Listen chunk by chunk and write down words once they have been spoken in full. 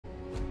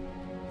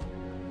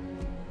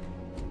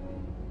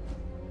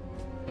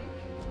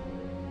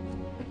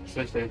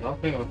schlechter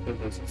Grafik, aber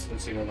das ist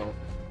flüssiger Lauf.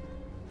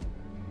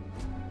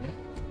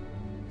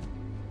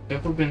 Wir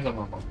probieren es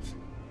mal aus.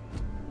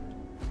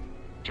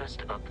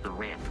 Just up the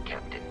ramp,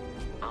 Captain.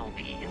 I'll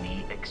be in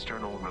the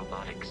external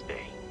robotics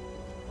bay.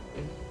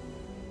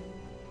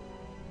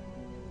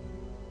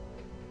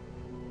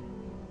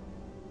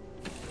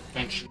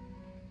 Mensch.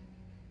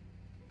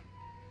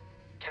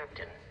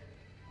 Captain.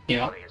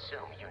 Ja. I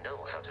assume you know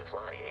how to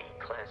fly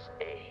a Class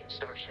A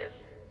starship.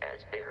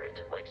 As Barrett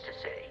likes to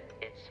say,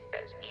 it's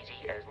as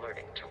easy as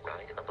learning to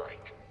ride a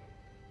bike.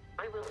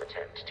 I will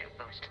attempt to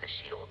boost the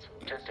shields,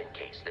 just in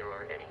case there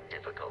are any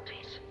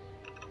difficulties.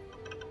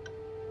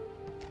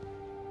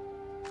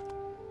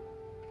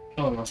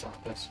 Oh, was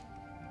macht das?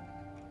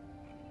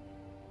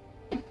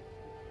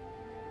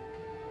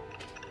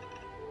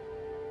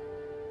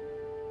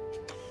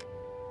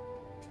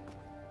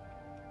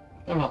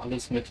 Aber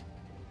alles mit.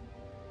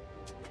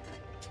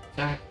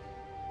 Ja.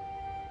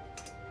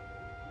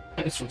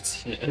 Es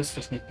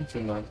wird nicht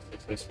für mein,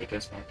 es wird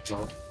erstmal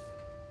geklaut.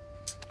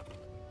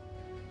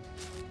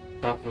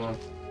 Dafür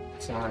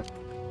zahlt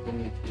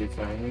Primitiv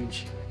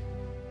eigentlich.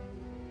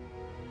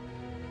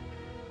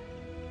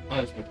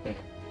 Alles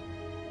mitbringen.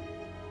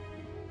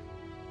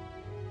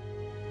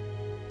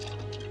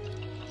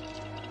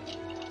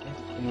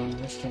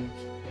 Bestimmt.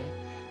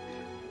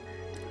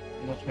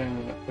 Noch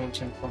mehr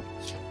Bildschirm kommt.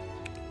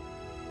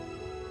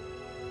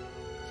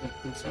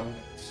 Gut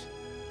alles.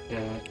 Ja,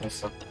 das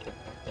sagt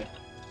er.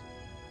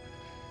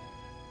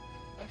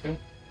 Danke.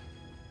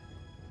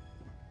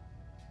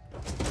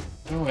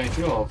 Oh, ich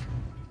Tür auf.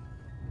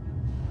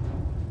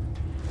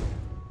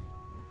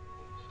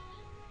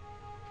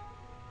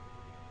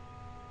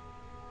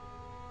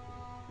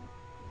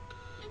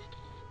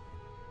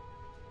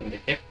 Und der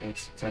Captain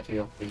ist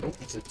natürlich auf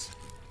Piloten sitzt.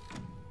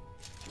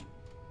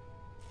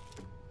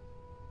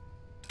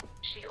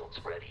 Shields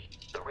ready.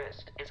 The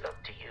rest is up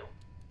to you.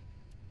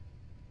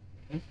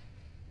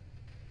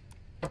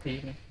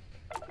 Okay.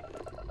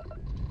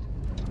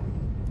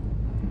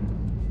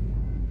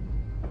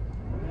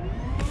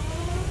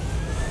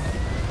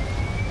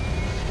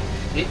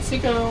 Let's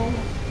go.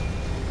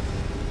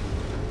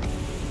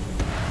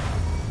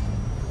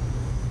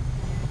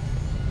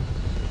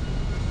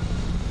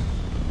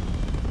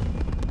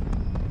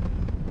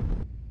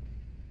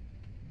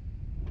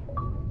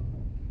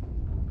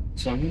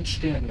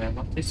 Sonnenstern, wer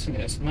macht das zum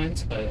ersten Mal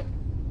ins All?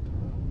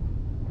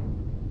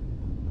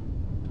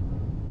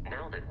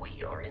 Now that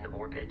we are in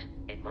orbit,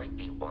 it might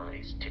be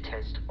wise to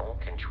test all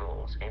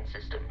controls and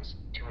systems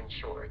to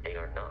ensure they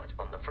are not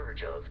on the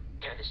verge of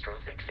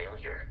catastrophic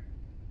failure.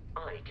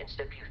 I can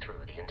step you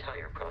through the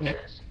entire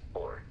process,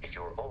 or if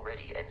you're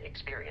already an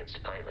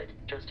experienced pilot,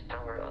 just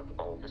power up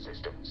all the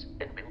systems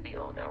and we'll be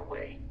on our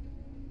way.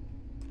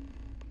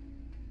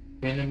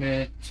 Wähle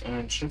mit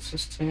ein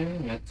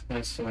Schiffssystem, jetzt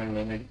weißt du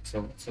eine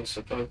Navigation. Das ist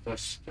so toll,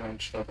 dass du ein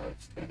Start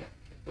als Trainer.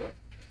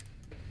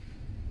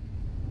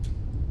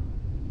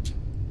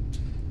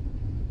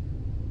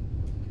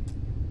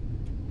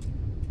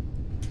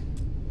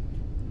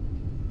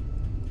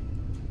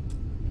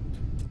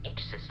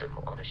 Each system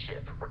on a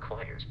ship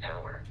requires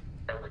power.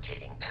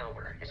 Allocating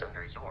power is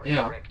under your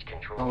Ja, direct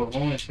control. aber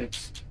wo ist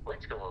jetzt?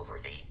 Let's go over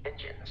the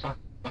engines. Ah,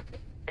 okay.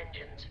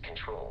 Engines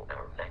control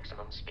our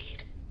maximum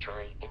speed.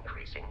 Try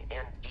increasing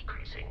and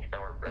decreasing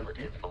our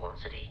relative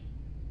velocity.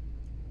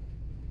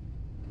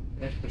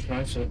 Ich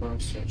beschleunige beim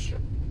Schiff.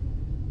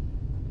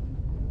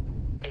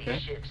 A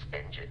ship's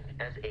engine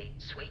has a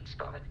sweet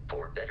spot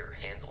for better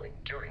handling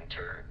during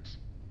turns.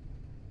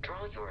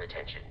 Draw your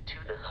attention to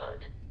the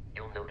HUD.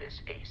 You'll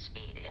notice a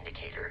speed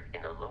indicator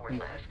in the lower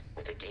left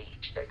with a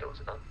gauge that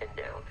goes up and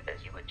down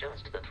as you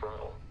adjust the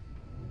throttle.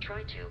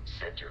 Try to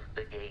center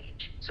the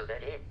gauge so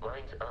that it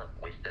lines up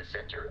with the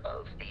center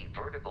of the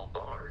vertical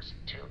bars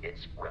to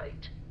its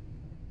right.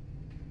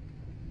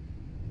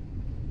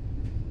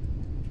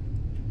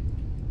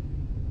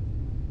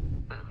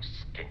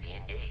 Boosts can be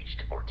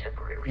engaged for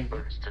temporary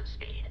bursts of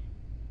speed.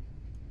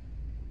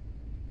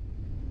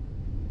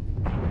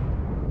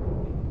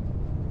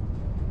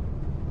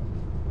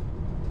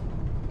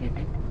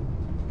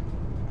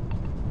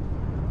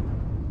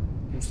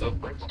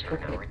 Let's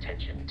turn our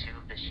attention to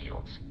the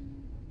shields.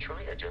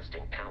 Try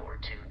adjusting power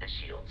to the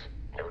shields.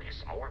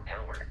 Notice more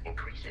power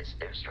increases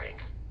their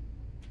strength.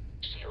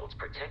 Shields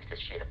protect the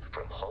ship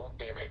from hull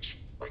damage.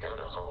 Without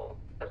a hull,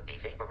 it'll be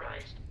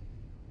vaporized.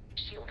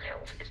 Shield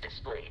health is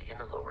displayed in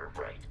the lower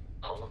right.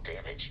 Hull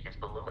damage is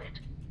below it.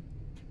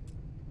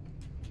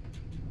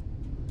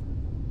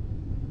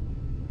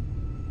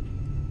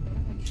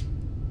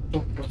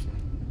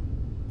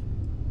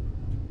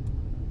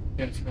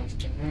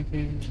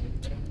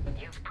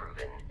 You've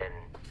proven an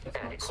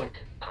adequate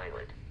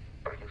pilot.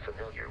 Are you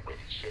familiar with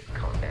ship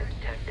combat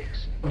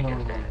tactics?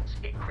 Because that's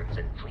a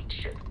Crimson Fleet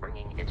ship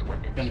bringing its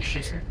weapons to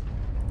bear.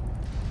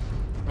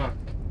 Ah.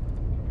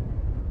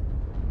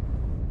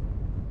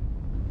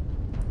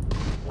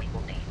 We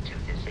will need to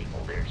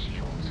disable their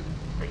shields.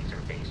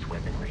 Laser-based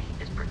weaponry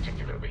is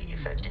particularly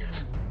effective.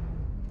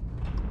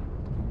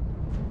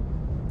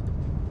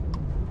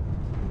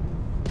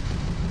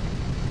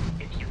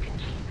 If you can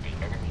keep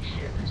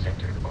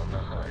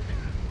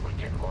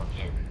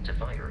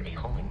fire a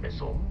homing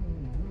missile.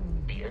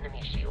 The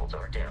enemy shields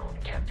are down,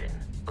 Captain.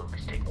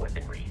 Ballistic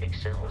weaponry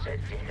excels at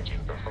damaging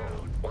the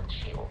hull once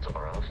shields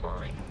are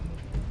offline.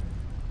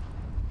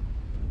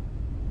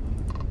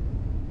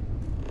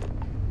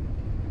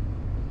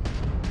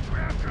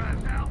 Grab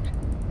drive out.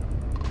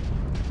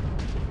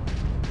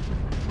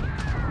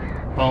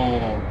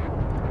 Oh.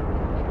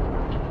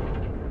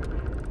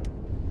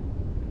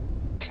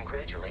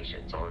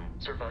 Congratulations on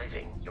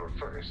surviving your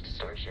first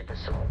Starship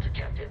assault,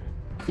 Captain.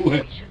 Cool. We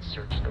should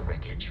search the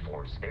wreckage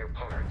for spare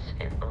parts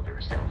and other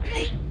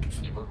salvage.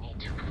 You will need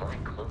to fly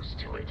close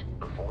to it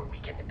before we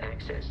can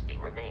access the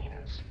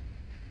remains.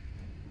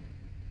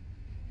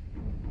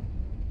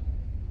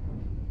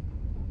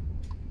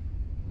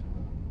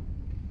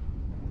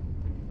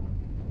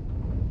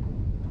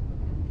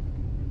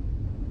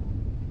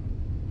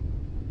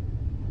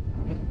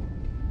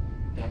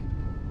 Ja.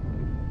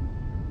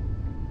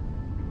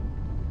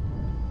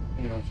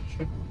 Ja, das ist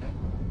schön.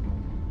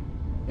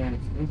 Ja, ein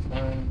Flug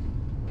ein.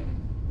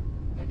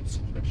 Das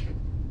ist schön.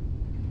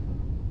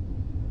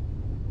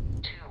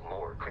 Two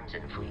more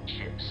Crimson Fleet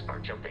ships are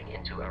jumping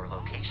into our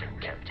location,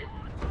 Captain.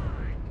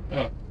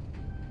 Ja.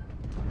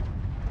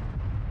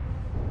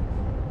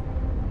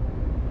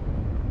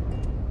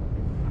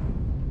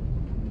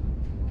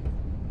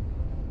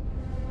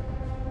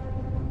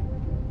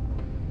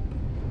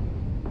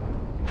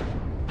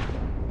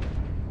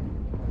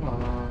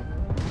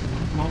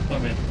 Mach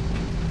damit.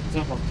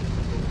 Sag mal,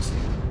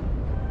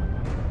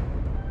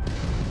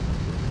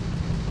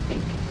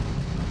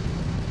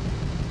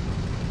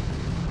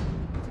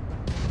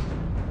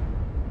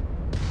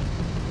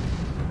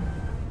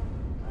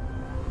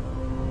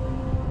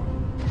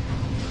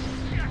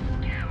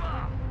 Just give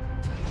up.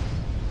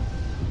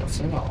 das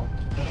sind wir auch.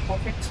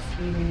 Darauf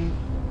wegzufliegen.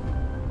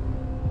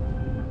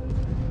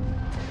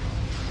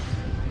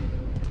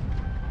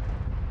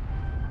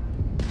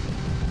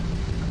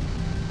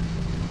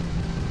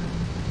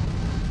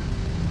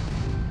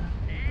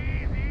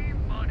 Easy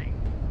money.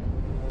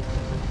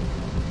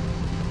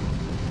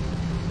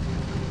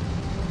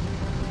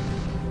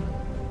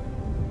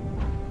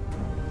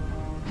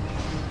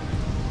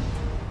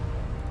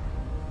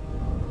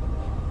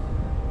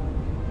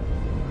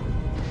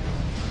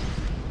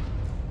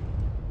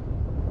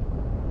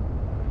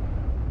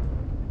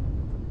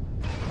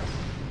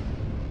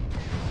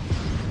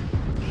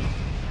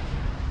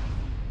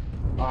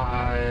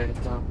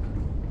 Alter.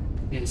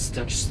 Ist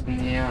das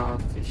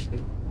nervig.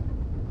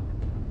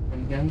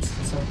 Die ganze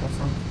Zeit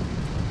davon.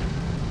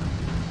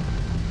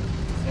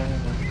 Ja,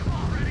 You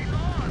already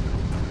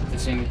lost.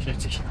 deswegen nicht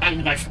richtig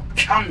angreifen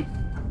kann.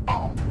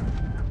 Oh.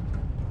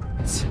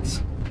 Das ist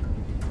jetzt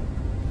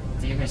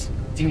die irgendwelchen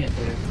Dinge,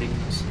 die wir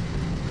kriegen müssen.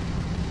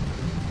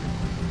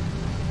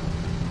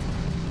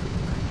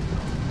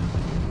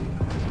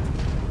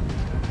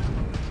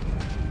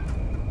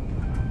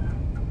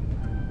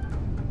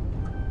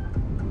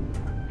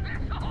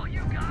 That's all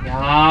you got.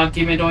 Ja,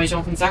 geh mir doch nicht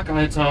auf den Sack,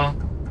 Alter.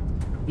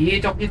 Geh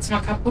doch jetzt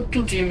mal kaputt,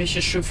 du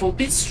dämliches Schiff. Wo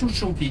bist du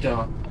schon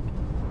wieder?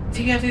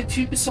 Digga, der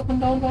Typ ist doch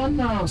andauernd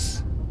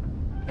woanders.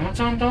 Er macht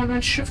doch andauernd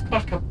mein Schiff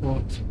gerade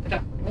kaputt.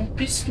 Alter, wo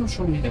bist du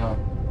schon wieder?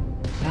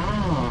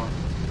 Ja.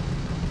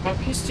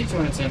 Verpiss dich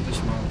doch jetzt endlich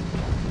mal.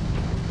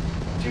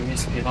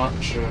 Dämliches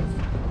Piratenschiff.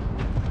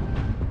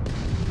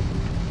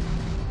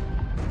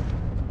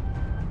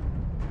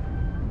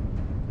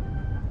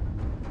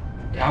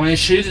 Ja, mein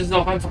Schild ist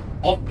auch einfach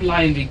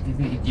offline wegen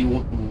diesen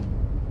Idioten.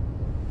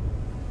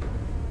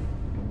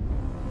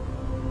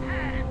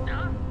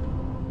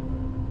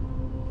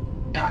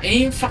 Ja,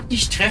 einfach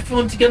nicht treffe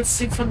und die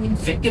ganze Zeit von ihm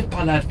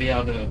weggeballert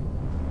werde.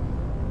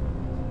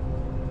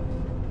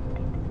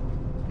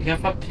 Ja,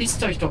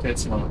 verpisst euch doch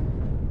jetzt mal.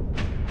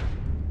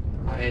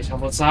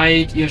 Alter, wo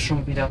seid ihr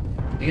schon wieder?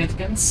 Digga, die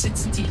ganze Zeit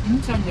sind die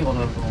hinter mir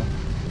oder so.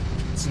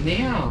 Das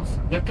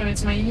nervt. Bleibt doch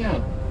jetzt mal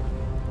hier.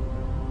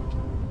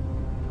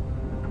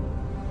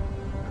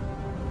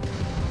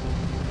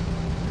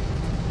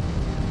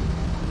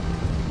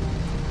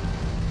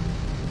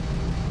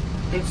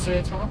 Willst du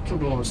jetzt mal ab, du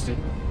Lustig?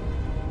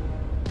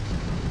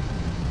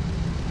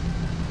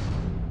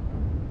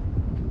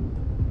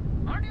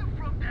 Aren't you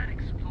from that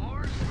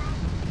Explorers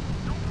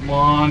group?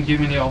 Mann, geh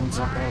mir nicht auf den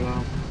Sack,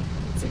 Alter.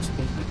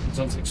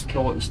 Sonst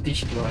explore ich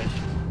dich gleich.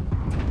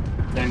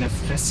 Deine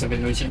Fresse,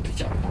 wenn du dich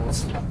endlich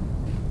abhaust.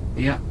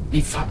 Ja,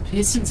 die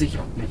verpissen sich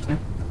auch nicht, ne?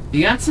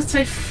 Die ganze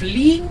Zeit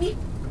fliegen die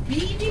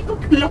wie die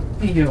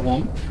Bekloppten hier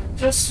rum,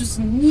 dass du es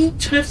nie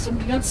triffst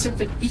und die ganze Zeit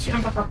werde ich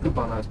einfach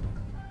abgeballert.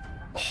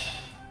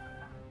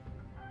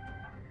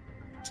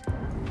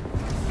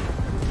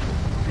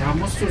 Ja,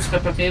 musst du es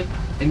reparieren?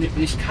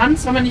 Ich kann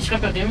es aber nicht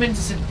reparieren, wenn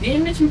diese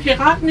dämlichen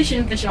Piraten nicht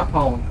endlich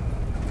abhauen.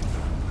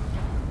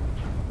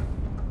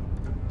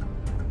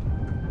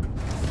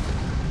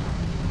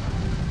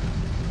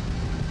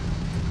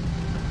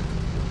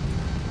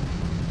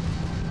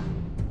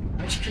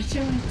 Ich krieg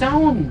den nicht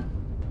down.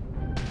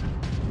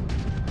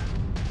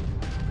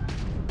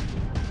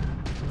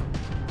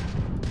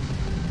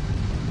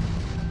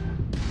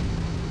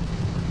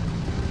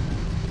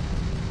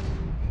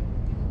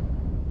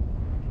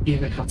 Hier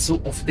wird gerade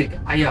so auf die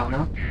Eier,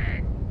 ne?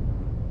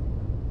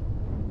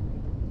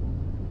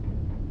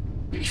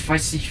 Ich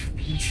weiß nicht,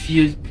 wie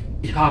viel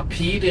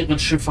HP deren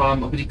Schiffe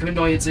haben, aber die können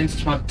doch jetzt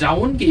endlich mal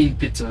down gehen,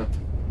 bitte.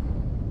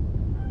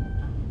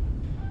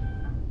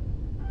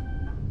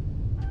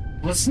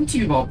 Was sind die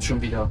überhaupt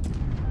schon wieder?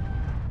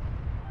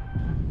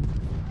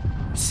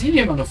 Ich sehe die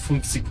immer noch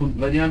 5 Sekunden,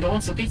 weil die dann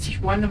dauernd so richtig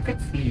random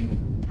wegfliegen.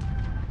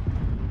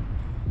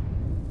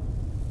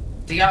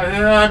 Digga,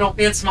 hör doch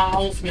jetzt mal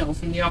auf, mir auf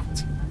den Nerv.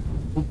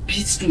 Wo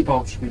bist du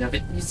überhaupt schon wieder?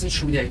 Die sind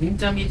schon wieder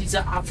hinter mir,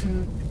 diese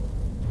Affen.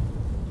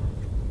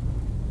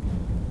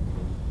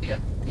 Ja,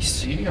 ich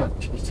sehe die halt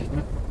nicht richtig,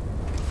 ne?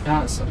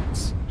 Da ist er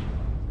jetzt.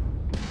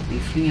 Die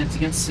fliegen jetzt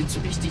die ganze Zeit so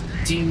richtig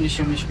dämlich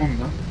um mich rum,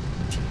 ne?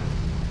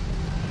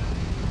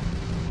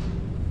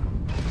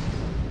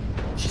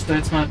 Schießt doch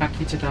jetzt mal eine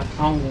Rakete da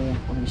drauf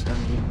und nicht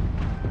daneben.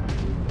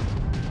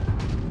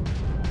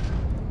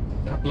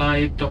 Da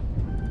bleibt doch.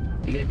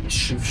 Digga, das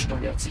Schiff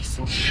steuert sich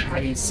so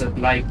scheiße.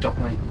 Bleib doch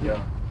mal hier.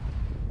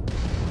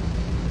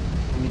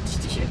 Damit ich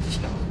dich endlich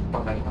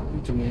nachballern habe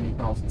und du mir nicht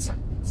mehr auf den Sack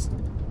gehst.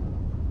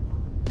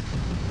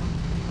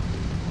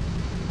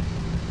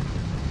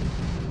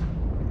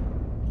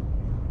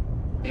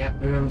 Ja,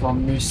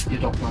 irgendwann müsst ihr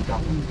doch mal da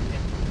unten.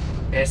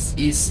 Es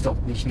ist doch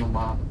nicht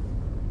normal.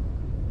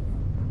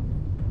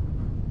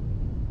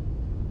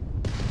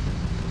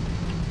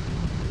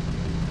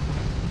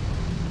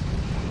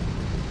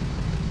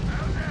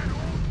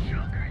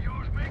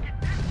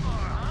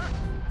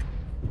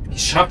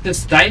 Ich schaffe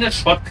es, deine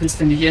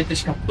Schrottkiste nicht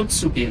endlich kaputt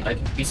zu gehen,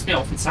 Alter. Du gehst mir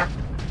auf den Sack.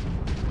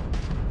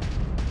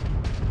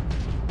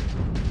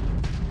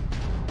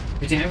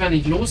 Wenn ich einfach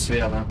nicht los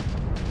wäre.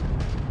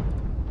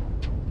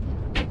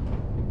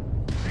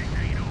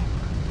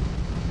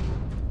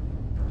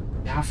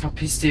 Ja,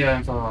 verpiss dich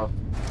einfach.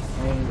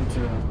 Meine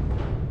Güte.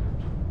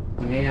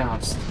 Du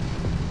nervst.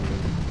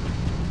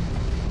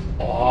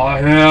 Oh,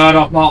 hör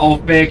doch mal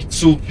auf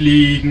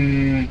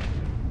wegzufliegen.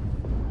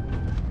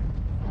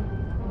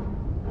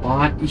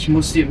 Mann, ich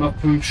muss dir immer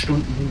 5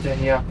 Stunden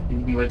hinterher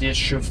fliegen, weil das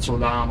Schiff so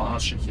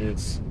lahmarschig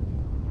ist.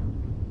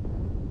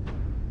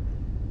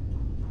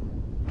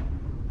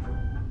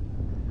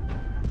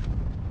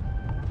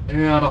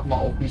 Hör doch mal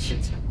auf mich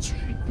jetzt zu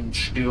schicken.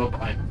 Stirb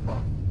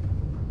einfach.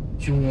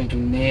 Junge, du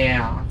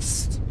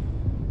nervst.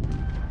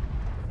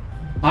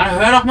 Mann,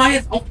 hör doch mal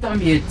jetzt auf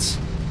damit.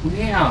 Du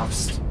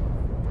nervst.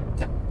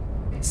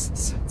 Das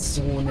ist halt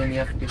so eine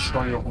nervige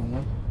Steuerung,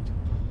 ne?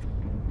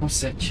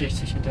 Muss jetzt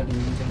richtig hinter dem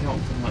hinterher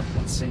und mal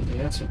ganz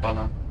hinterher zu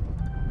ballern.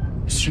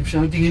 Das stimmt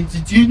schon die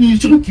ganze Zeit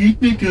nicht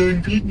Raketen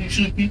können, nicht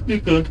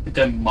Raketen können. Mit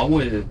deinem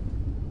Maul.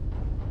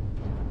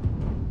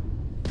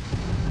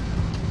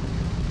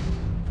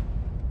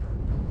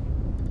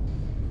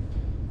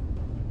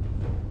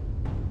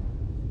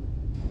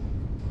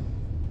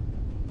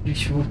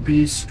 Wo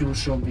bist du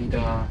schon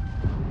wieder?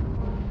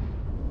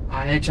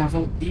 Alter,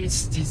 wo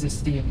ist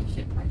dieses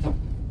dämliche? Alter,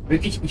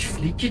 wirklich, ich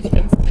fliege die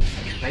ganze Zeit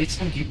Kreis,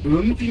 um die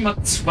irgendwie mal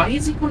 2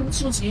 Sekunden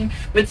zu sehen,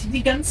 weil sie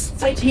die ganze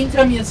Zeit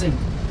hinter mir sind.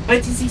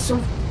 Weil sie sich so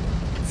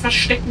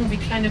verstecken wie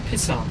kleine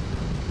Pisser.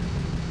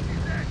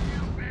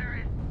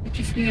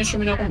 Die fliegen ja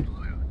schon wieder rum.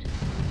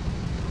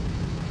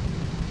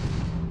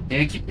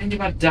 Der gibt mir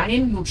lieber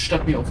deinen Loot,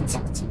 statt mir auf den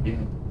Sack zu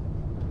gehen.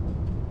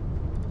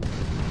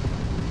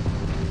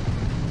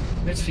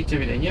 Jetzt fliegt er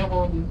wieder hier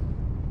rum.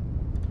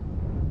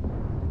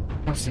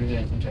 Kommst du wieder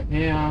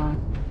hinterher.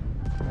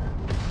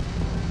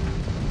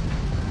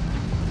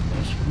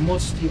 Ich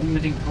muss die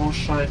unbedingt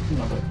ausschalten,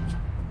 aber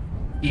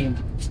gehen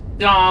die nicht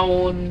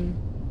down.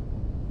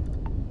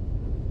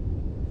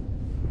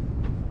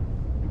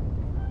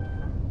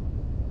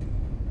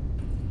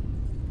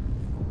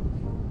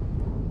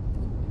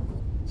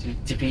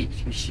 Sie drehe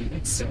ich mich hier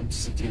jetzt und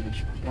zu den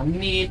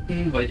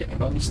Planeten, weil die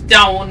einfach nicht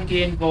down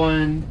gehen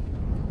wollen.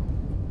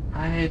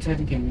 Alter,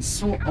 die gehen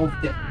so auf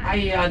der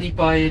Eier, die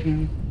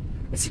beiden.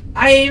 Dass sie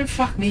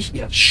einfach nicht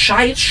ihr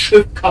scheiß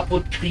Schiff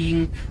kaputt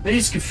kriegen. Weil die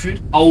es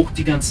gefühlt auch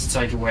die ganze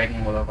Zeit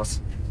waggen oder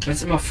was. Weil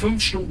es immer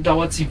 5 Stunden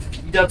dauert, sie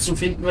wieder zu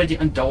finden, weil die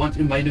andauernd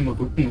in meinem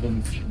Rücken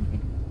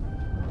rumfliegen.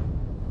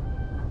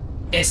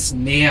 Es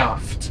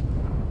nervt.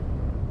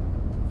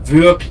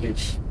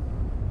 Wirklich.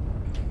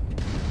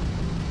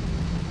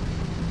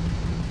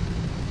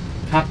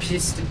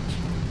 Verpiss dich.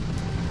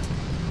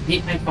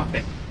 Geh einfach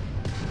weg.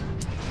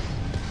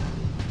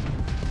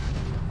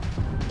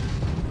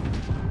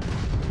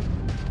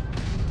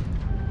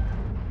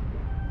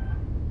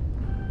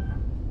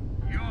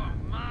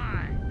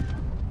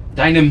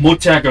 Deine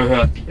Mutter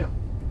gehört dir.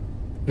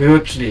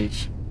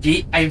 Wirklich.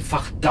 Geh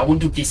einfach down,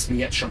 du gehst mir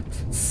jetzt schon auf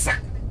den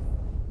Sack.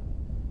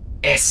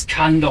 Es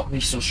kann doch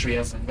nicht so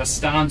schwer sein. Was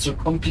ist daran so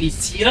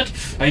kompliziert,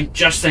 weil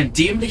just ein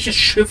dämliches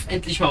Schiff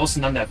endlich mal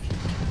auseinanderfliegt?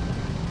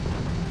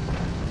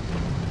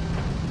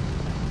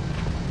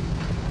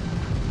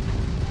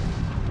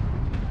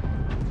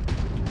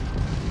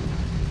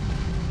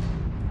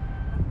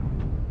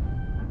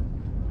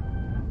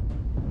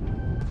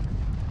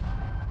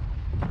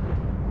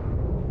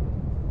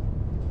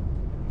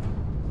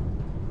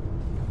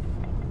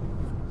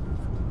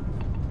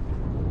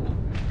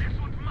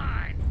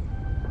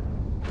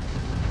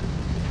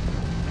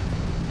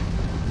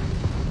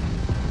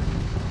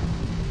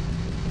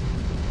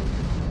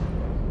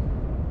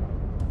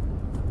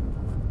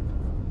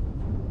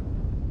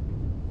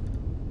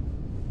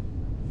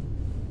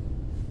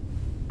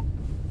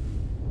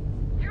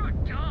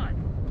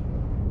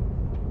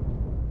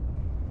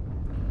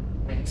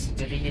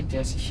 dreht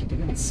der sich hier die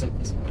ganze Zeit.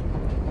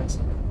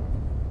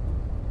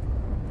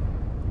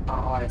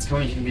 Ah, jetzt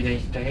komme ich ihm wieder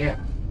hinterher.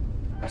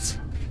 Was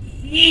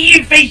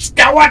ewig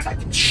dauert.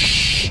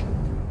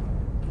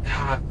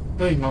 Ja,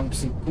 hör ich mal ein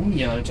bisschen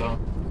Gummi, Alter.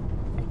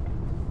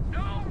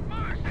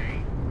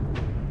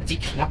 Die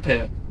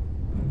Klappe.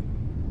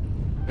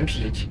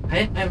 Wirklich.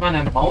 Halt einfach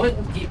dein Maul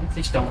und geh uns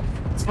nicht dauern.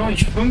 Das kann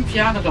nicht 5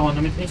 Jahre dauern,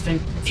 damit nicht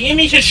dein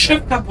dämliches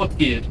Schiff kaputt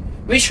geht.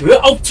 Ich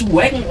hör auf zu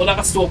waggen oder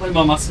was du auch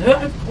immer machst. Hör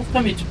einfach auf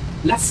damit.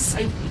 Lass es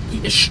einfach.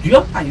 Es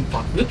stirbt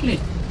einfach. Wirklich.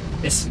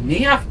 Es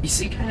nervt. Ich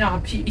sehe keine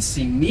HP. Ich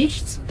sehe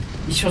nichts.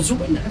 Ich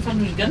versuche ihn einfach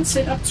nur die ganze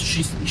Zeit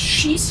abzuschießen. Ich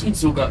schieße ihn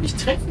sogar. Ich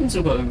treffe ihn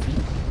sogar irgendwie.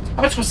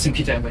 Aber trotzdem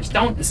geht er einfach nicht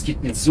down. Es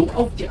geht mir so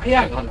auf die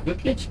Eier gerade.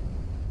 Wirklich.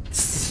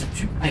 Dass dieser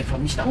Typ einfach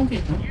nicht down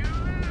geht, ne?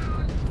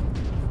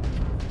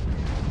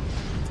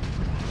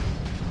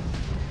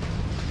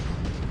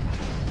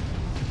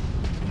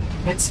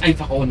 Wenn es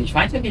einfach auch nicht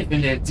weitergeht,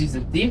 wenn der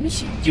diese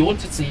dämliche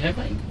Idiot jetzt nicht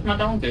einfach mal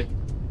down geht.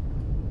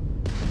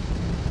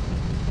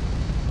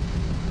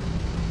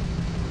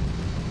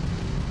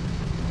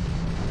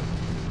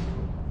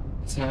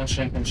 Das ist ja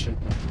anscheinend kein Schild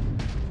mehr.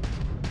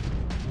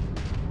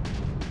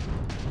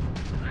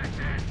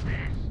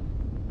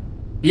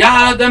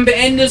 Ja, dann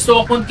beende es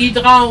doch und geh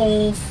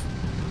drauf.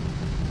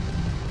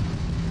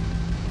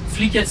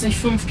 Flieg jetzt nicht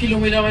 5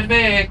 Kilometer weit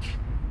weg.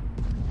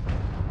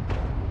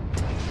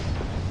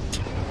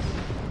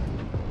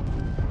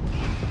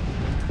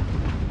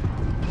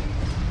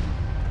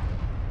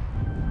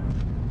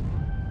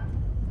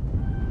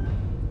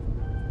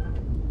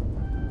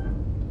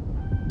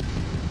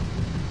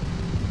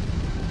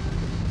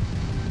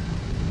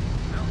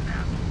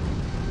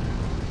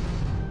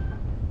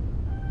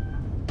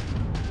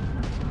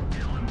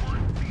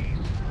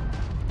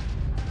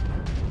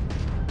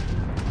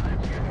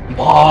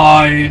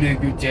 Meine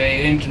Güte,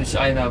 endlich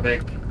einer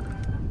weg.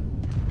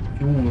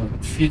 Junge,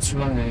 hat viel zu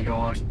lange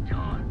gedauert.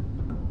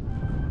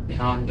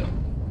 Ja, da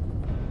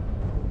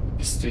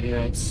bist du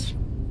jetzt.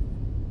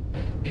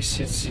 Ist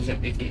jetzt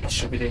dieser Weg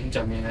schon wieder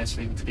hinter mir,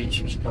 deswegen drehe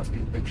ich mich gerade wie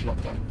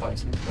bekloppt am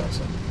Preis mit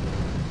Wasser.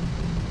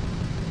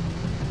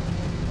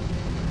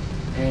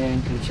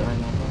 Endlich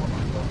einer,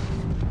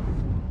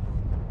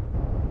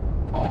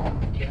 warum einfach. Oh,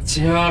 jetzt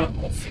hör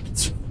auf,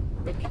 zu.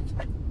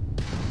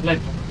 Bleib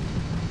doch.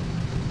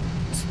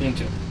 Das bringt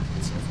ja.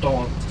 Das ist auf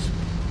Dauer.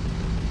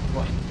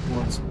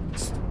 Nur so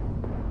ist.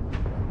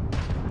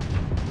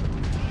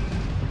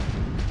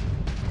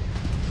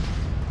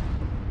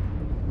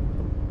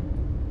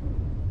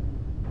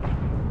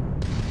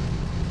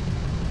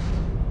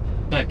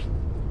 Bleib.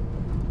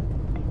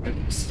 Du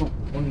bist so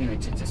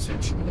unnötig, dass du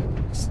jetzt schon wieder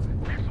bist.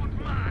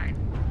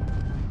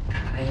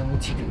 Eine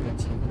mutige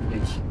Übertiebung.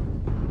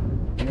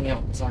 Wenn er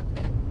auch sagt,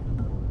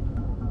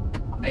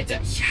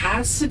 Alter, ich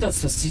hasse das,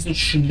 dass diese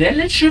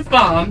schnelle Schiffe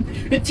haben,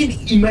 mit denen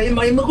immer in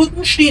meinem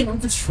Rücken stehen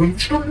und es 5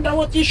 Stunden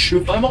dauert, die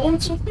Schiffe einmal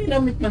umzudrehen,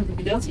 damit man sie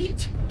wieder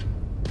sieht.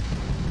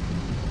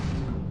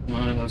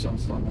 Nein, das ist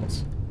sonst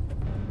anders.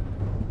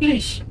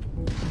 Wirklich.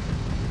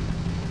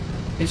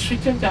 Jetzt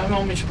schickt er da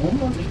einmal um mich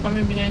rum und ich komme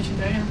mir wieder nicht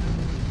hinterher.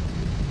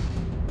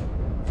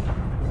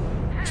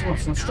 So,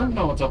 5 Stunden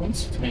dauert da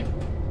rumzudrehen.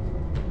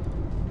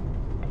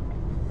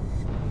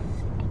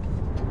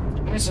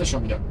 Da ist er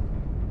schon wieder.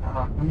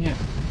 Ah, komm her.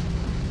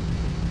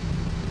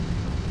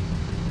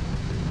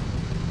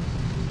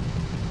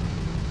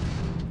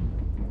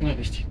 Eine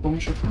richtig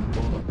komische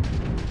Funkkurve.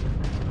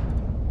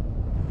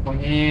 Komm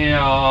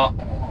her!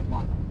 Oh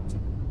Mann.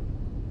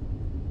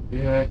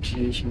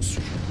 Wirklich, musst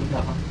du schon wieder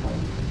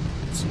abhauen.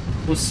 So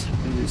groß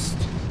bist.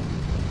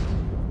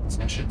 Das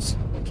ist ein Schütze.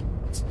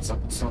 Das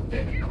ist noch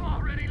der. Nicht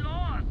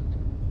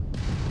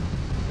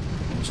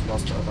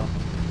lost, Alter.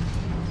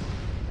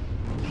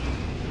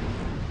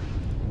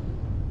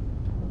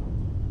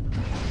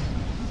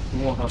 Du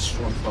hast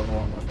schon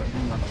verloren, aber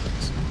immer noch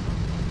nichts.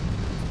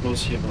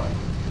 Bloß hier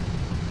bleiben.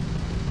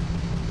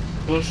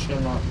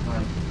 Durchschimmer,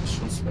 nein,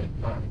 Schusswelt,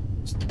 nein,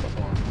 ist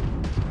verloren.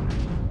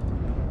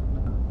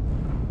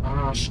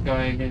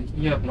 Arschgeige,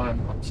 hier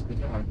bleiben, hab ich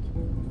gesagt.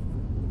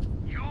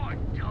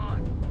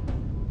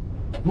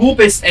 Du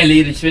bist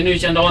erledigt, wenn du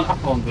dich andauernd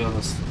abhauen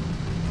würdest.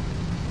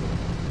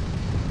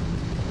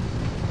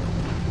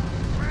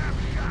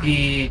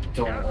 Geht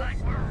doch.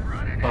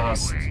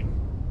 Passt.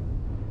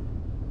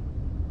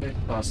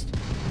 Passt.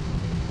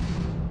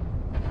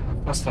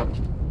 Passt hab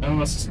ich.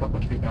 Irgendwas ist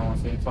kaputt gegangen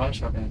auf jeden Fall.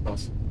 Ich hab den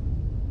Pass.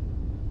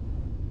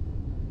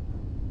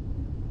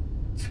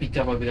 Fliegt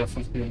aber wieder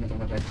 5 Kilometer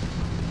weit weg.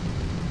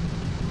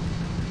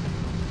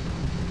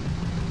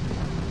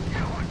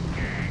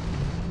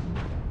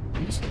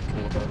 Ist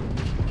tot, oder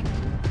nicht?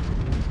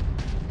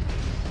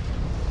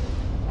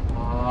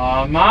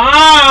 Oh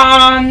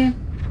Mann!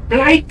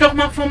 Bleib doch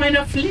mal vor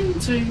meiner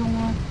Flinte,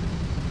 Junge!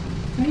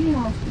 Nee,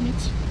 auf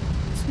nichts.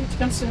 Das geht die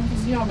ganze Zeit im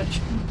Visier, aber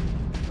ich bin.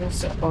 Du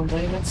musst ja abbauen,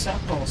 weil du jetzt ja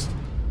abbaust.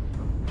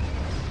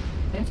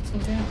 Hilft zu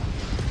sehr.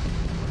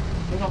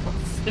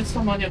 Fritz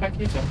noch mal die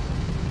Rakete.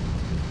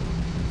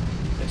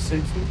 Das ist ja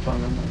die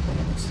Flugbahn, wenn man von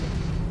der Liste.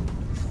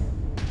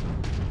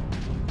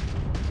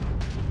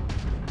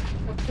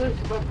 Das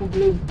ist kein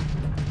Problem.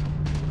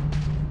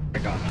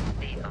 Egal.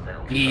 The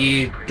amount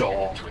Geh of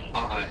doch, fleet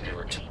Alter.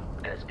 hostility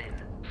has been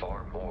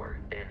far more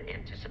than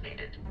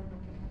anticipated.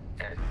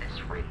 At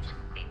this rate,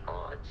 the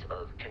odds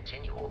of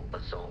continual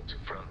assault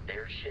from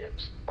their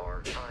ships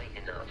are high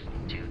enough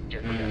to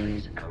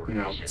jeopardize our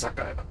Genau, mission. zack,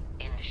 Alter.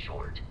 In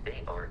short,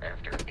 they are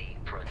after the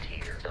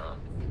frontier stuff.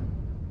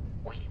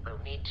 We will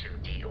need to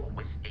deal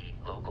with the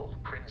local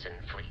Crimson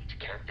Fleet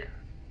captain.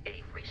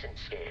 A recent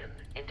scan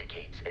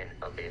indicates an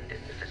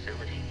abandoned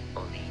facility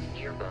on the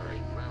nearby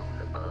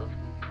moon of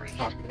Crete,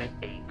 Okay.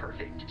 a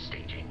perfect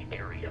staging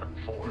area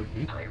for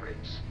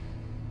pirates.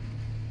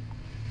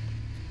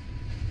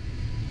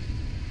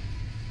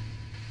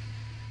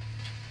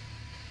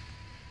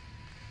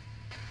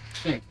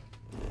 Sim.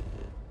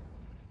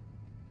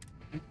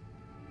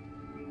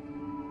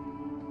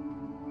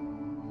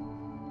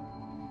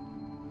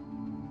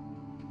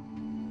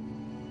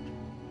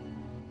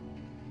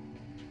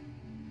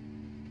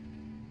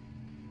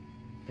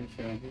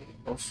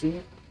 Posso?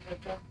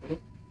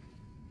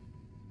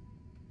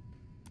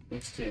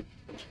 Este.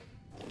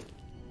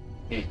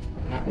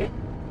 Nein.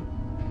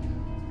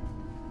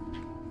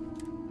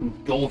 Du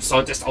doof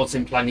solltest aus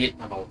dem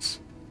Planeten raus.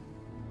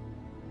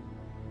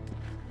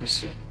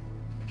 Bisschen.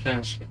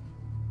 Kleiner Schritt.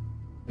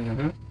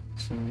 Mhm.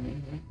 So.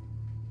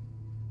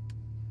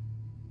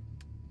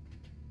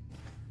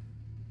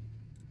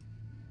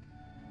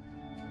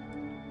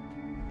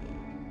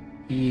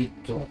 Geht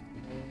doch.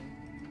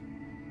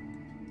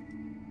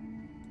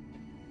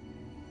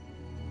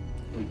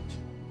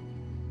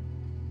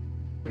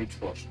 Reach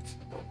Fortschritts.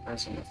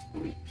 Also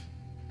noch Reach.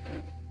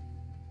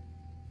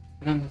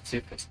 Und dann wird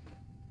sie fest.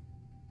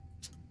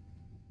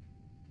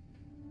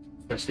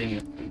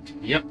 Verstehen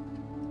wir. Ja.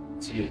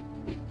 Ziel.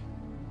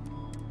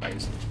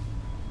 Reisen.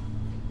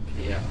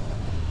 Ja.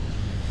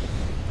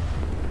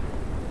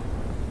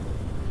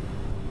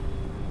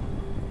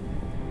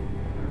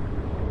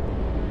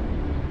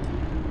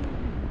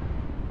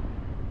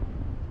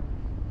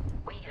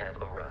 We have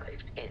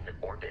arrived in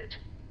orbit.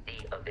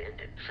 The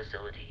abandoned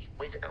facility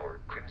with our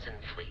Crimson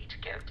Fleet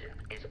captain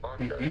is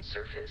on the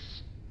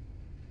surface.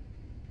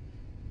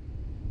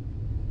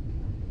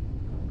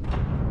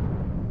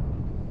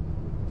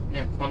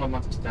 Ja, vorne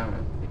mache ich da.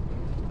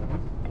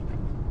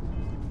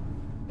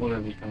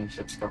 Oder wie kann ich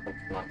jetzt doch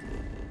planen?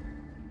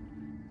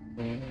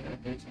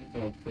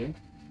 Okay.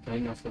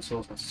 Dahin auf das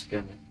Sofa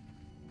scannen.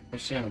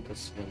 Ich sehe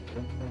das Scannen.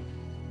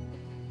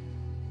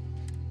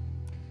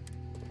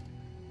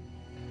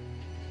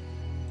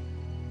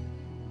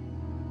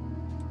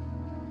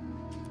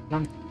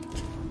 Lang.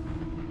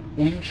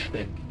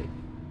 Umständlich.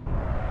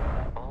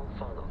 I'll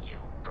follow you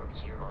from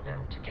here on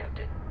out,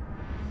 Captain.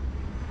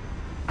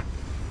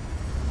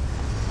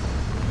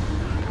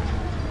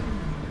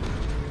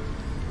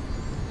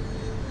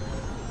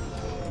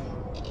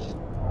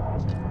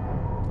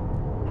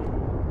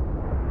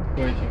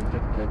 According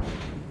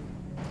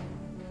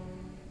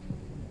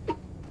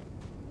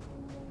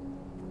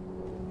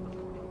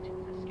to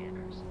the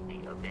scanners,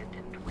 the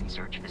abandoned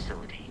research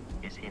facility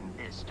is in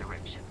this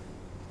direction.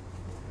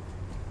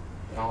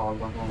 Ja, aber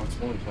machen wir mal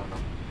 2 Meter.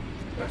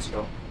 Let's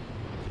go.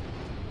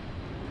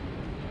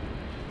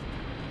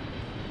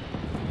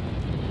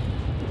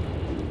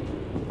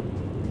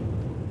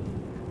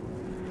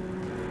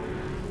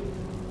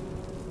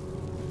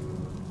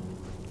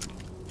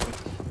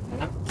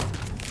 Ja.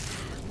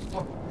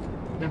 Oh,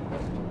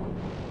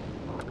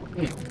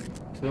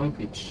 ja.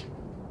 Beach.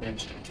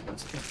 Mensch,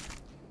 ganz klar.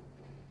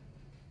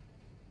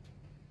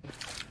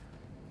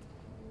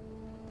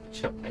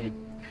 Ich habe einen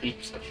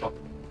Krebs-Shop.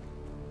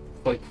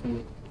 Voll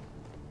cool.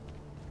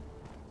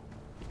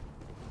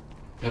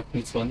 Ich habe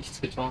mir zwar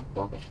nichts getan,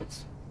 aber ich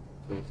jetzt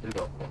so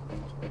Bilder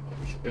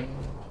spielen.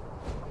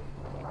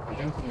 Ich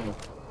denke mir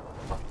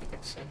noch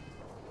wechseln.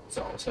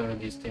 So, außer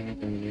dieses Ding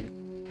mit dem Menü.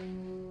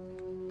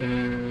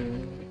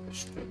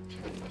 Bestimmt.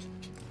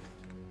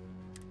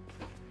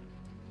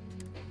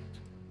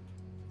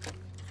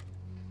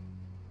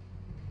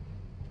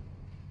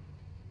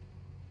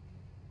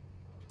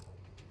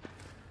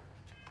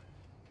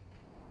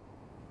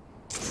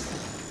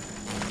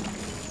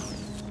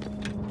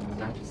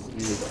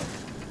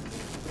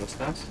 Was ist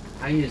das?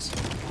 Eis.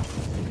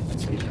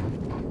 Das will ich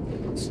auch machen.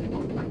 Das ist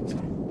noch langsam.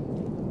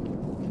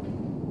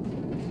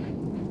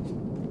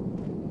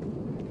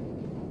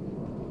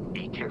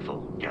 Be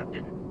careful,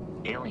 Captain.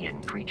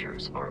 Alien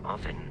creatures are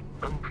often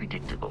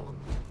unpredictable.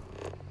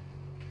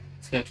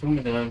 Kreaturen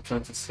mit einem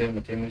Pflanzensystem,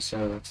 mit dem ich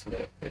ja zu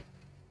der Welt.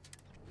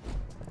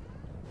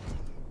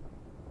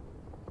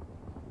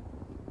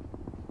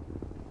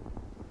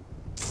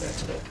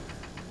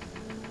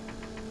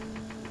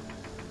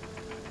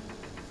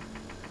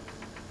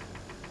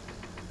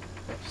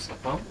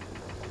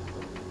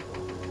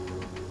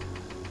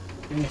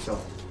 Nicht so.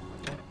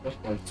 Das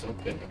wollte ich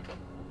zurückgehen.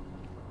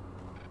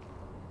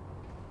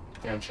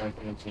 Ja, anscheinend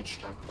bin ich nicht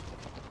stark.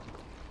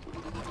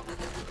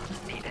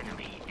 The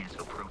enemy is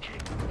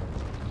approaching.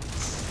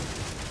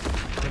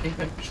 Ich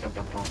werde bestimmt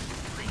abbauen.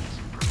 Please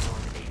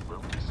perform a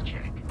wellness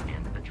check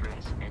and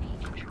address any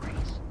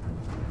injuries.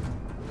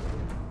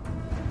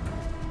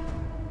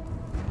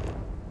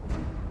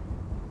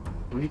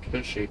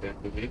 Rückschläge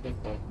bewegen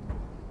kann.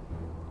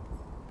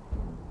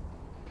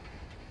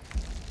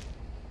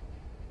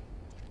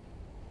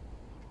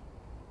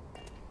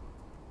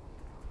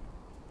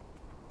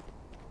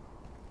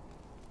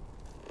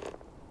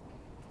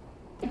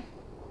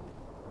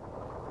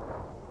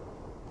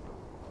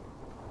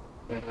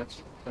 Ja, das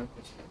ist ein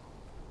bisschen.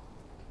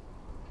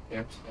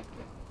 Ja, das ist ein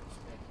bisschen.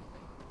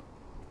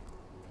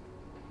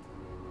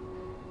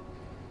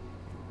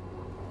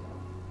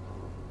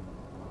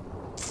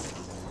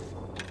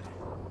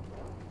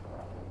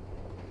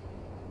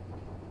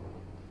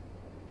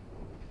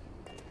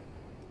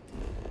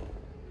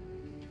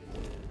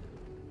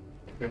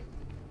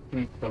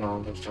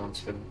 Genau, das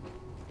Chance finden.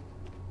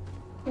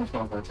 Muss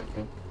mal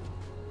weitergehen.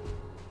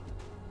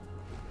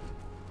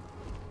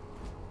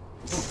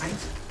 So,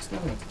 eins ist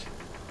noch nicht.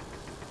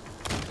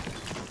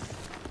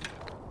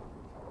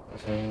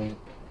 Also,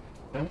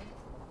 ja.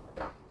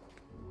 Ja.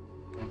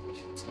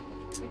 Ich jetzt noch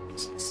nicht sehen,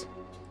 was das ist.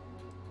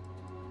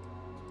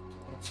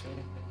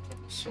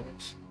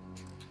 Songs.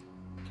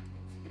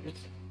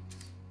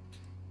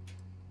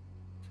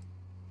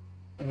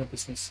 Ein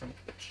bisschen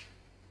Sandwich.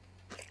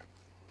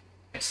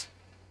 Yes.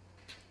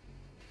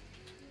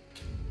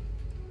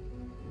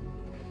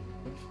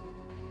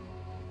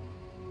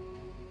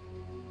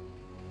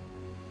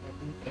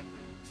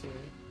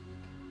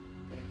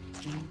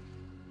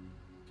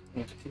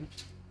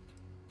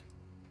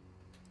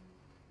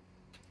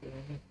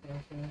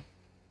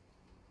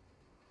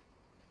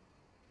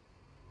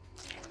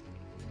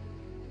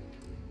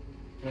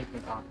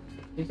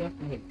 Wie sagt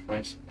man den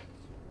Preis?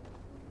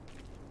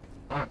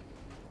 Ah.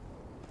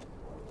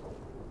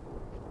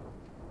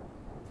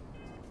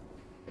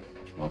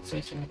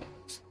 Schmutzig und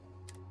alles.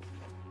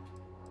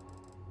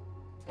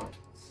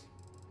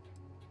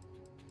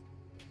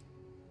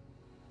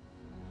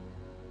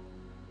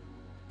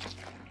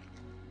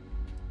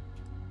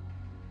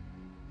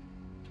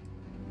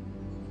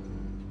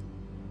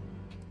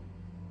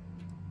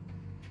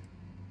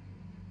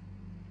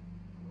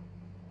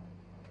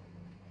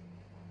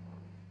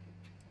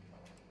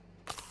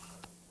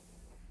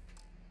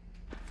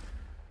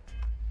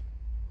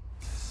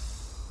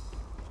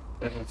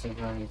 Das ist ein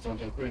kleines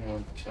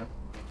Untergrünung, tja.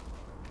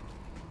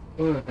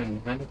 Oh,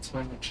 dann meine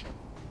zwei Matches.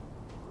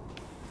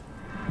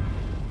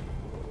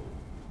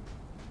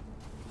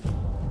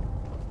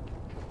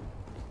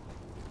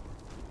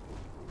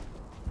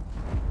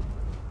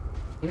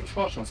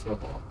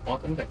 Forschungslabor,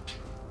 Ort entdeckt.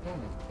 Ja,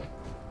 okay.